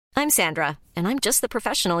I'm Sandra, and I'm just the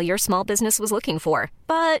professional your small business was looking for.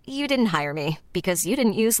 But you didn't hire me because you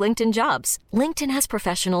didn't use LinkedIn Jobs. LinkedIn has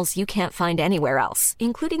professionals you can't find anywhere else,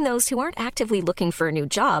 including those who aren't actively looking for a new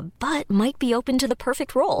job, but might be open to the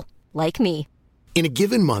perfect role, like me. In a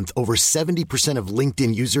given month, over 70% of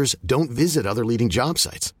LinkedIn users don't visit other leading job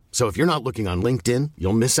sites. So if you're not looking on LinkedIn,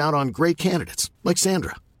 you'll miss out on great candidates like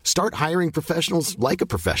Sandra. Start hiring professionals like a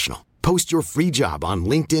professional. Post your free job on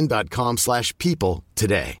linkedin.com/people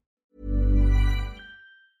today.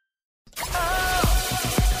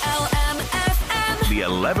 LMFM. The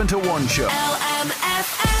 11 to 1 show.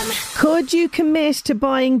 Could you commit to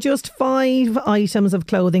buying just 5 items of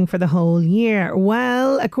clothing for the whole year?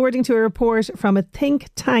 Well, according to a report from a think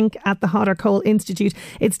tank at the Hot or Cold Institute,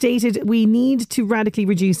 it stated we need to radically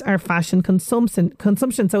reduce our fashion consumption.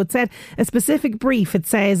 So it said a specific brief. It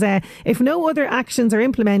says if no other actions are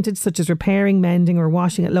implemented, such as repairing, mending or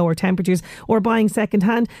washing at lower temperatures or buying second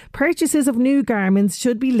hand, purchases of new garments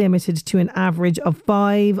should be limited to an average of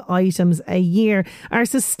 5 items a year. Our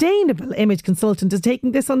sustainable image consultant is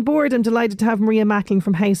taking this on board. I'm delighted to have Maria Macklin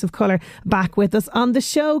from House of Colour back with us on the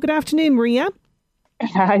show. Good afternoon, Maria.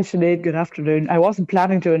 Hi, Sinead. Good afternoon. I wasn't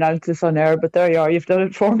planning to announce this on air, but there you are. You've done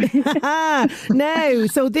it for me. Now,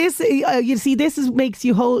 so this, you see, this makes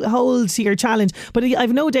you hold to your challenge. But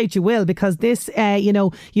I've no doubt you will, because this,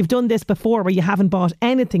 you've done this before where you haven't bought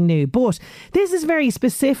anything new. But this is very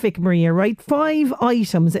specific, Maria, right? 5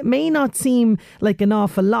 items. It may not seem like an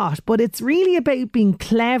awful lot, but it's really about being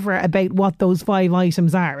clever about what those 5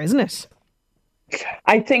 items are, isn't it?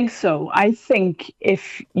 I think so. I think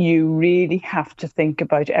if you really have to think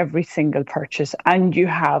about every single purchase, and you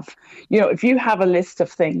have, if you have a list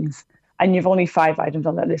of things and you've only 5 items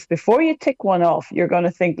on that list, before you tick one off, you're going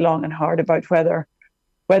to think long and hard about whether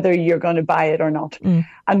you're going to buy it or not.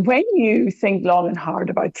 And when you think long and hard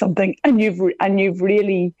about something and you've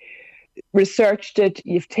really researched it,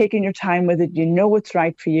 you've taken your time with it, you know what's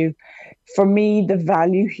right for you. For me, the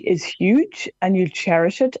value is huge, and you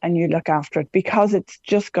cherish it and you look after it, because it's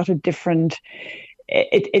just got a different,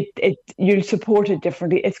 you'll support it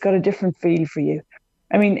differently. It's got a different feel for you.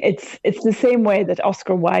 I mean, it's the same way that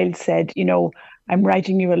Oscar Wilde said, I'm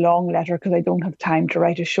writing you a long letter because I don't have time to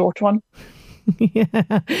write a short one. Yeah,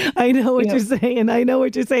 I know what you're saying. I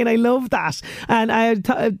love that. And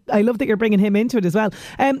I love that you're bringing him into it as well.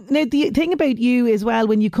 Now, the thing about you as well,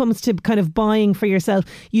 when it comes to kind of buying for yourself,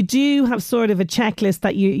 you do have sort of a checklist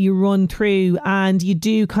that you run through, and you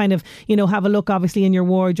do kind of, have a look obviously in your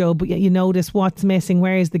wardrobe. You notice what's missing,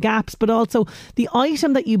 where's the gaps, but also the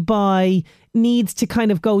item that you buy needs to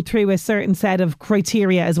kind of go through a certain set of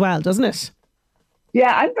criteria as well, doesn't it?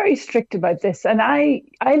 Yeah, I'm very strict about this, and I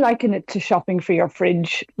liken it to shopping for your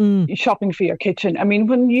fridge, shopping for your kitchen. I mean,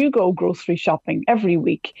 when you go grocery shopping every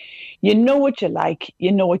week, you know what you like,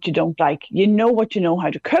 you know what you don't like, you know what you know how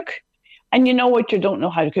to cook, and you know what you don't know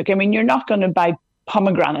how to cook. I mean, you're not going to buy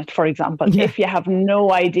pomegranate, for example, if you have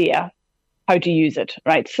no idea how to use it,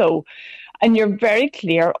 right? So, and you're very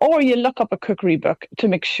clear, or you look up a cookery book to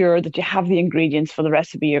make sure that you have the ingredients for the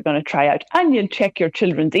recipe you're going to try out. And you'll check your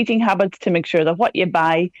children's eating habits to make sure that what you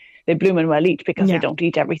buy, they blooming well eat, because they don't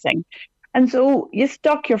eat everything. And so you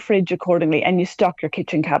stock your fridge accordingly, and you stock your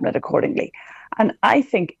kitchen cabinet accordingly. And I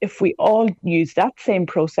think if we all use that same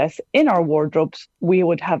process in our wardrobes, we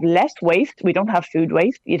would have less waste. We don't have food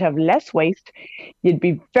waste. You'd have less waste. You'd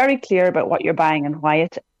be very clear about what you're buying and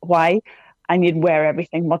why, and you'd wear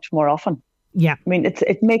everything much more often. Yeah. I mean,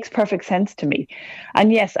 it makes perfect sense to me.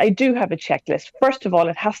 And yes, I do have a checklist. First of all,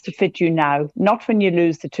 it has to fit you now, not when you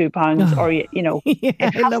lose the 2 pounds or, Yeah,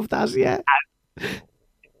 I love that, yeah.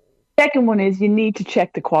 Second one is you need to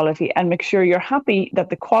check the quality and make sure you're happy that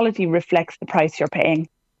the quality reflects the price you're paying.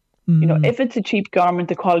 If it's a cheap garment,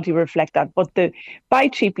 the quality will reflect that. But the buy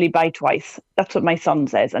cheaply, buy twice. That's what my son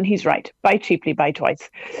says, and he's right. Buy cheaply, buy twice.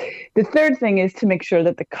 The third thing is to make sure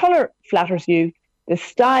that the colour flatters you, the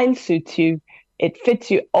style suits you, it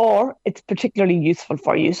fits you, or it's particularly useful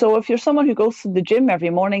for you. So if you're someone who goes to the gym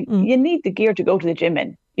every morning, you need the gear to go to the gym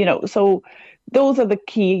in, so those are the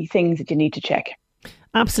key things that you need to check.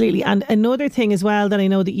 Absolutely. And another thing as well that I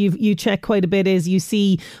know that you check quite a bit is you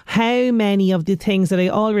see how many of the things that I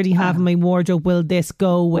already have in my wardrobe will this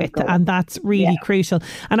go with, and that's really crucial.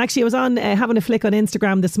 And actually I was on having a flick on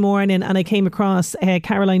Instagram this morning, and I came across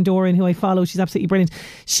Caroline Doran, who I follow. She's absolutely brilliant.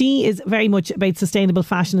 She is very much about sustainable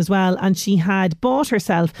fashion as well, and she had bought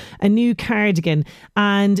herself a new cardigan,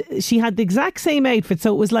 and she had the exact same outfit.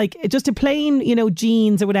 So it was like just a plain,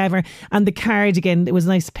 jeans or whatever, and the cardigan, it was a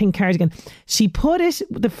nice pink cardigan. She put it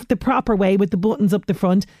it the proper way with the buttons up the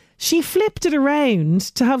front. She flipped it around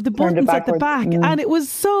to have the buttons at the back, and it was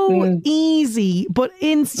so easy, but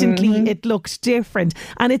instantly it looked different.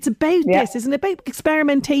 And it's about this, isn't it? About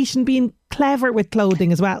experimentation, being clever with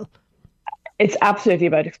clothing as well. It's absolutely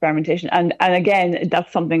about experimentation. And again,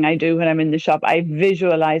 that's something I do when I'm in the shop. I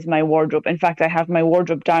visualize my wardrobe. In fact, I have my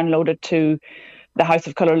wardrobe downloaded to the House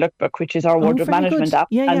of Colour Lookbook, which is our wardrobe management app.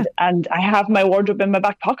 And I have my wardrobe in my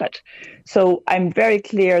back pocket. So I'm very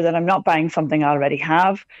clear that I'm not buying something I already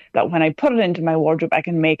have, that when I put it into my wardrobe, I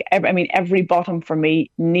can make, every bottom for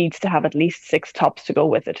me needs to have at least 6 tops to go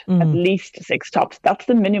with it. At least 6 tops. That's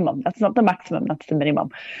the minimum. That's not the maximum. That's the minimum.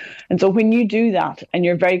 And so when you do that and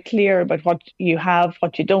you're very clear about what you have,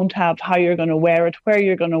 what you don't have, how you're going to wear it, where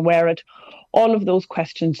you're going to wear it, all of those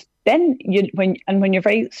questions, then when you're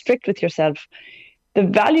very strict with yourself, the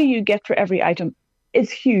value you get for every item is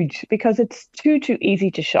huge, because it's too easy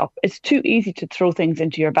to shop. It's too easy to throw things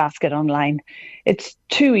into your basket online. It's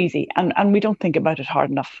too easy, and we don't think about it hard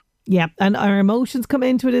enough. Yeah, and our emotions come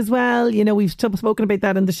into it as well. You know, we've spoken about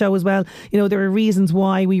that in the show as well. You know, there are reasons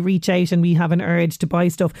why we reach out and we have an urge to buy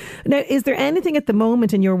stuff. Now, is there anything at the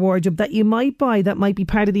moment in your wardrobe that you might buy that might be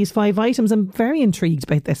part of these 5 items? I'm very intrigued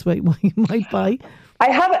about this, what you might buy.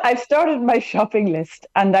 I've started my shopping list,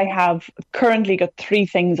 and I have currently got 3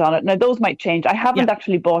 things on it. Now, those might change. I haven't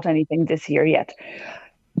actually bought anything this year yet.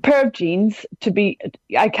 A pair of jeans,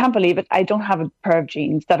 I can't believe it, I don't have a pair of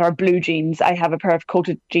jeans that are blue jeans. I have a pair of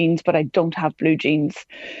coated jeans, but I don't have blue jeans.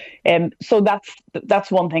 So that's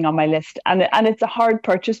one thing on my list. And it's a hard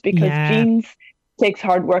purchase, because jeans takes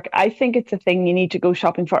hard work. I think it's a thing you need to go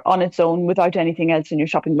shopping for on its own without anything else in your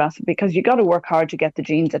shopping basket, because you got to work hard to get the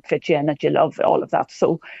jeans that fit you and that you love, all of that.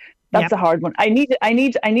 So that's a hard one. I need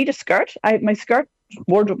a skirt. My skirt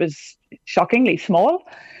wardrobe is shockingly small,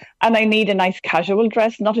 and I need a nice casual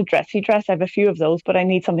dress, not a dressy dress. I have a few of those, but I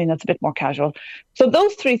need something that's a bit more casual. So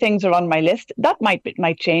those 3 things are on my list. That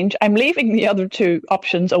might change. I'm leaving the other 2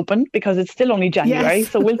 options open, because it's still only January.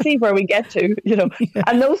 So we'll see where we get to,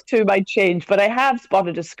 and those 2 might change. But I have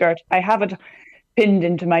spotted a skirt. I have it pinned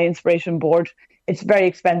into my inspiration board. It's very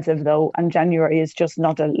expensive though, and January is just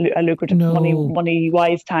not a lucrative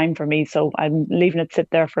money-wise time for me. So I'm leaving it sit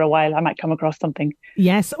there for a while. I might come across something.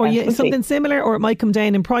 Yes, or something similar, or it might come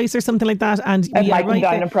down in price or something like that. And it might come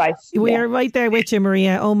down in price. We are right there with you,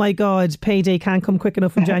 Maria. Oh my God, payday can't come quick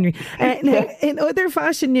enough in January. Now, in other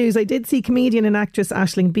fashion news, I did see comedian and actress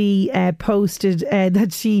Aisling B posted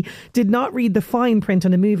that she did not read the fine print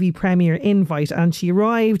on a movie premiere invite, and she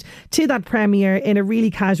arrived to that premiere in a really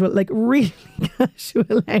casual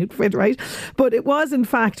outfit, right? But it was in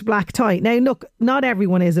fact black tie. Now look, not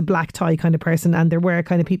everyone is a black tie kind of person, and there were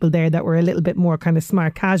kind of people there that were a little bit more kind of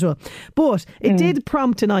smart casual, but it did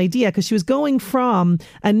prompt an idea, because she was going from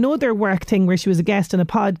another work thing where she was a guest on a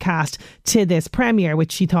podcast to this premiere,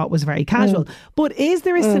 which she thought was very casual. But is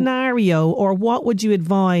there a scenario, or what would you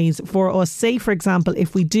advise for us, say for example,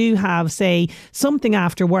 if we do have, say, something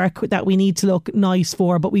after work that we need to look nice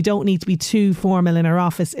for, but we don't need to be too formal in our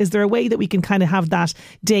office? Is there a way that we can kind of have that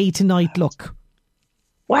day to night look?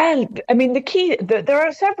 Well, I mean, there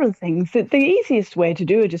are several things. The easiest way to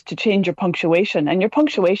do it is to change your punctuation, and your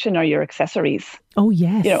punctuation are your accessories. Oh,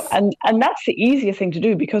 yes. And that's the easiest thing to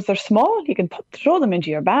do, because they're small. You can throw them into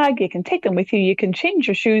your bag. You can take them with you. You can change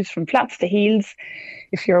your shoes from flats to heels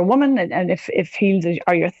if you're a woman, and if heels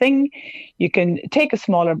are your thing. You can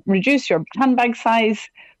reduce your handbag size,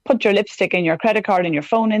 put your lipstick and your credit card and your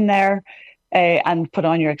phone in there, and put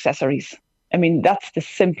on your accessories. I mean, that's the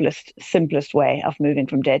simplest way of moving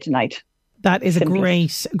from day to night. That is a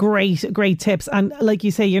great tips. And like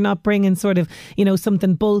you say, you're not bringing sort of,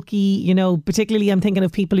 something bulky, particularly I'm thinking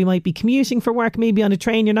of people who might be commuting for work, maybe on a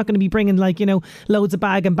train. You're not going to be bringing loads of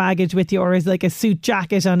bag and baggage with you, or as like a suit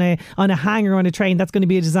jacket on a hanger on a train. That's going to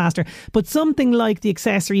be a disaster. But something like the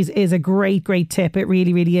accessories is a great tip. It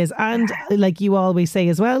really, really is. And like you always say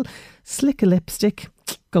as well, slick a lipstick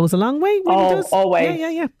goes a long way. Really does. Always.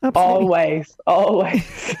 Yeah, absolutely.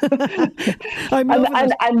 Always.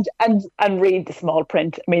 and read the small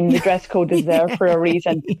print. I mean, the dress code is there for a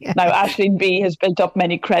reason. Now, Aisling B has built up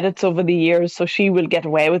many credits over the years, so she will get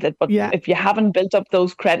away with it. But if you haven't built up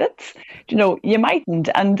those credits, you mightn't.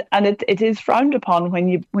 And it is frowned upon when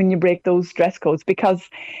you break those dress codes, because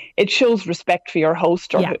it shows respect for your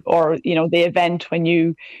host or the event when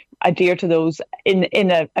you adhere to those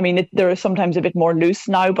they're sometimes a bit more loose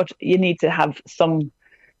now, but you need to have some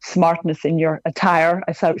smartness in your attire,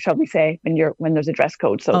 shall we say, when there's a dress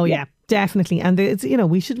code. So Definitely. And it's,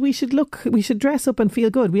 we should dress up and feel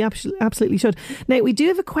good. We absolutely should. Now, we do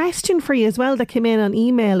have a question for you as well that came in on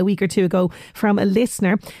email a week or two ago from a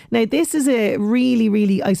listener. Now, this is a really,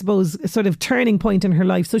 really, I suppose, sort of turning point in her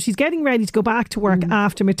life. So she's getting ready to go back to work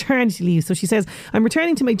after maternity leave. So she says, I'm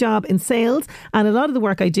returning to my job in sales, and a lot of the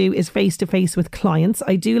work I do is face to face with clients.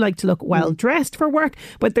 I do like to look well dressed for work,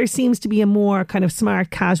 but there seems to be a more kind of smart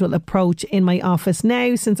casual approach in my office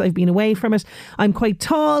now since I've been away from it. I'm quite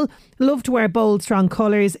tall, love to wear bold, strong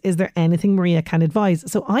colours. Is there anything Maria can advise?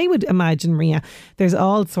 So I would imagine, Maria, there's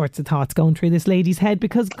all sorts of thoughts going through this lady's head,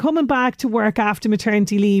 because coming back to work after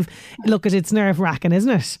maternity leave, look, it's nerve-wracking, isn't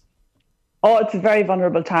it? Oh, it's a very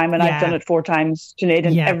vulnerable time, and I've done it 4 times, Sinead,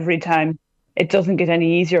 and every time it doesn't get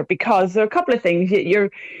any easier, because there are a couple of things.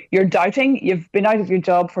 You're doubting. You've been out of your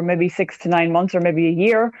job for maybe 6 to 9 months or maybe a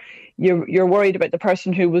year. You're worried about the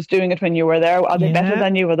person who was doing it when you were there. Are they better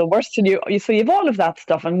than you? Are they worse than you? So you have all of that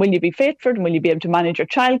stuff. And will you be fit for it? And will you be able to manage your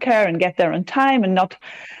childcare and get there on time and not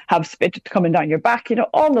have spit coming down your back?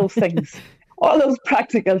 All those things, all those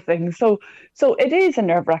practical things. So it is a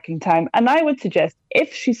nerve-wracking time. And I would suggest,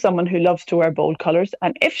 if she's someone who loves to wear bold colours,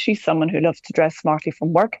 and if she's someone who loves to dress smartly for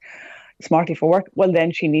work, well,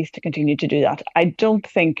 then she needs to continue to do that. I don't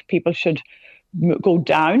think people should go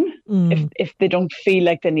down if they don't feel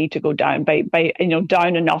like they need to go down by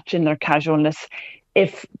down a notch in their casualness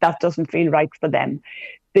if that doesn't feel right for them.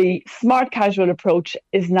 The smart casual approach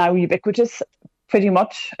is now ubiquitous pretty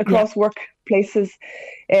much across workplaces,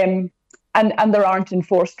 and there aren't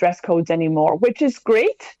enforced dress codes anymore, which is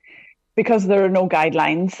great because there are no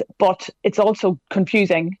guidelines, but it's also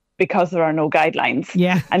confusing because there are no guidelines.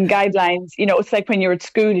 Yeah. And guidelines, it's like when you were at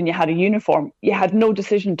school and you had a uniform, you had no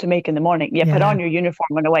decision to make in the morning. You put on your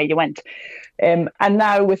uniform and away you went. And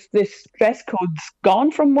now with this dress codes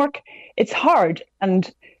gone from work, it's hard. And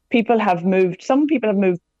some people have moved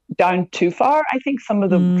down too far. I think some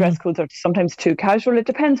of the dress codes are sometimes too casual. It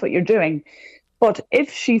depends what you're doing. But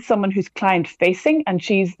if she's someone who's client facing and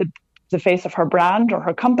she's the face of her brand or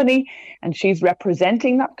her company and she's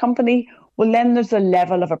representing that company, well, then there's a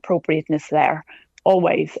level of appropriateness there,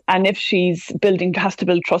 always. And if she's has to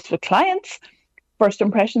build trust with clients, first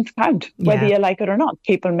impressions count, whether you like it or not.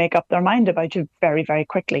 People make up their mind about you very, very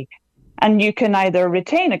quickly. And you can either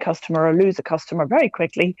retain a customer or lose a customer very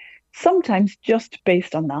quickly, sometimes just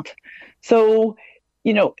based on that. So,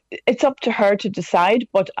 it's up to her to decide,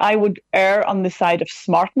 but I would err on the side of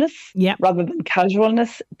smartness rather than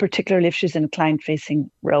casualness, particularly if she's in a client-facing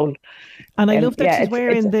role. And I love that she's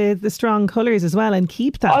wearing the strong colours as well, and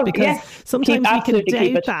keep that, because sometimes we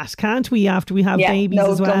can doubt that, can't we, after we have babies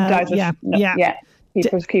as well? Don't doubt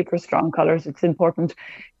it. Keep her strong colours. It's important.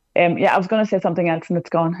 I was going to say something else and it's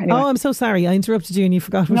gone. Anyway. Oh, I'm so sorry. I interrupted you and you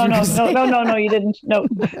forgot what you were going to say. No, you didn't. No.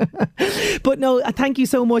 But no, thank you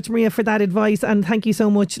so much, Maria, for that advice. And thank you so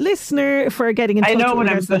much, listener, for getting in touch. I know what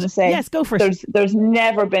I was going to say. Yes, go for it. There's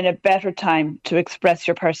never been a better time to express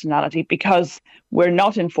your personality, because we're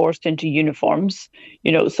not enforced into uniforms,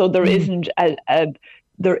 so there isn't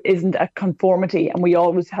a conformity, and we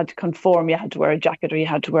always had to conform. You had to wear a jacket or you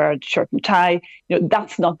had to wear a shirt and tie.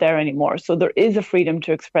 That's not there anymore. So there is a freedom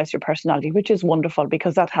to express your personality, which is wonderful,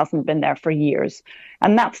 because that hasn't been there for years,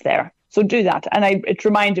 and that's there. So do that. And it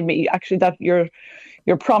reminded me, actually, that your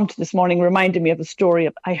prompt this morning reminded me of a story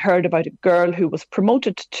I heard about a girl who was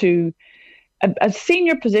promoted to a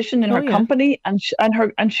senior position in her company, and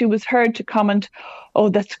she was heard to comment, "Oh,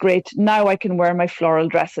 that's great. Now I can wear my floral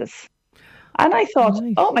dresses." And I thought,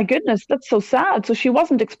 oh my goodness, that's so sad. So she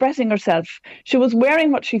wasn't expressing herself. She was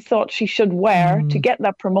wearing what she thought she should wear to get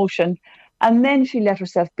that promotion. And then she let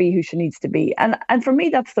herself be who she needs to be. And for me,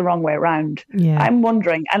 that's the wrong way around. Yeah. I'm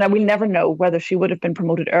wondering, and I will never know whether she would have been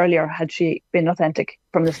promoted earlier had she been authentic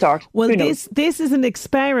from the start. Well, this is an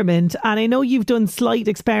experiment, and I know you've done slight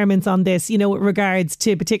experiments on this, with regards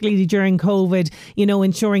to, particularly during COVID,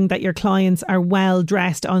 ensuring that your clients are well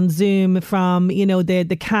dressed on Zoom from,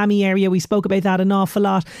 the cami area. We spoke about that an awful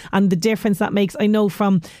lot, and the difference that makes. I know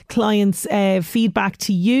from clients' feedback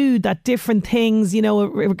to you that different things,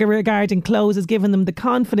 regarding clothes has given them the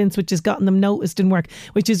confidence, which has gotten them noticed in work,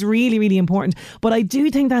 which is really, really important. But I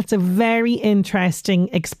do think that's a very interesting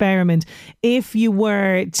experiment. If you were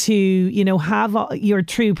to, have your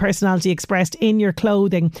true personality expressed in your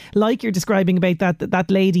clothing, like you're describing about that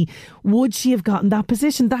lady, would she have gotten that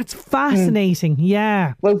position? That's fascinating.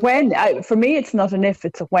 Yeah. Well, for me, it's not an if,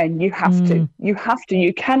 it's a when. You have to.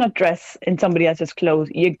 You cannot dress in somebody else's clothes.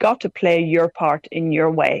 You got to play your part in your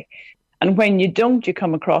way. And when you don't, you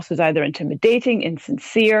come across as either intimidating,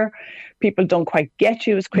 insincere. People don't quite get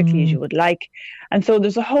you as quickly as you would like. And so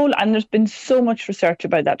there's been so much research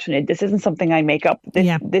about that, Sinead. This isn't something I make up.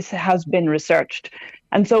 This has been researched.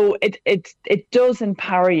 And so it does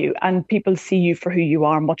empower you, and people see you for who you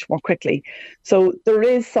are much more quickly. So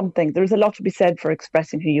there's a lot to be said for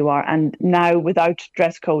expressing who you are. And now, without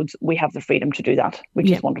dress codes, we have the freedom to do that,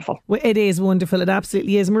 which is wonderful. Well, it is wonderful. It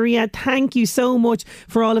absolutely is. Maria, thank you so much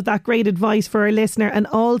for all of that great advice for our listener, and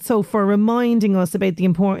also for reminding us about the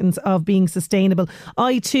importance of being sustainable.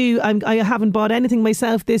 I too, I haven't bought anything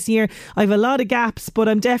myself this year. I have a lot of gaps, but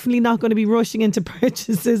I'm definitely not going to be rushing into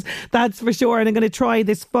purchases, that's for sure. And I'm going to try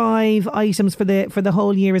this 5 items for the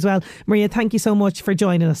whole year as well. Maria, thank you so much for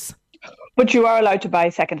joining us. But you are allowed to buy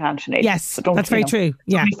second-hand, Sinead. Yes, so that's very true.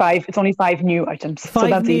 Yeah, it's only 5 new items. 5 so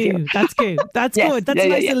that's new. Easier. That's good. That's good. That's a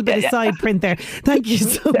nice little bit of side print there. Thank you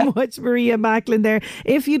so much, Maria Macklin there.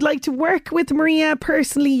 If you'd like to work with Maria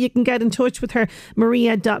personally, you can get in touch with her,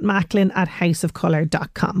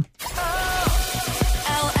 maria.macklin@houseofcolour.com.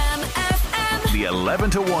 The 11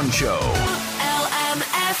 to 1 show.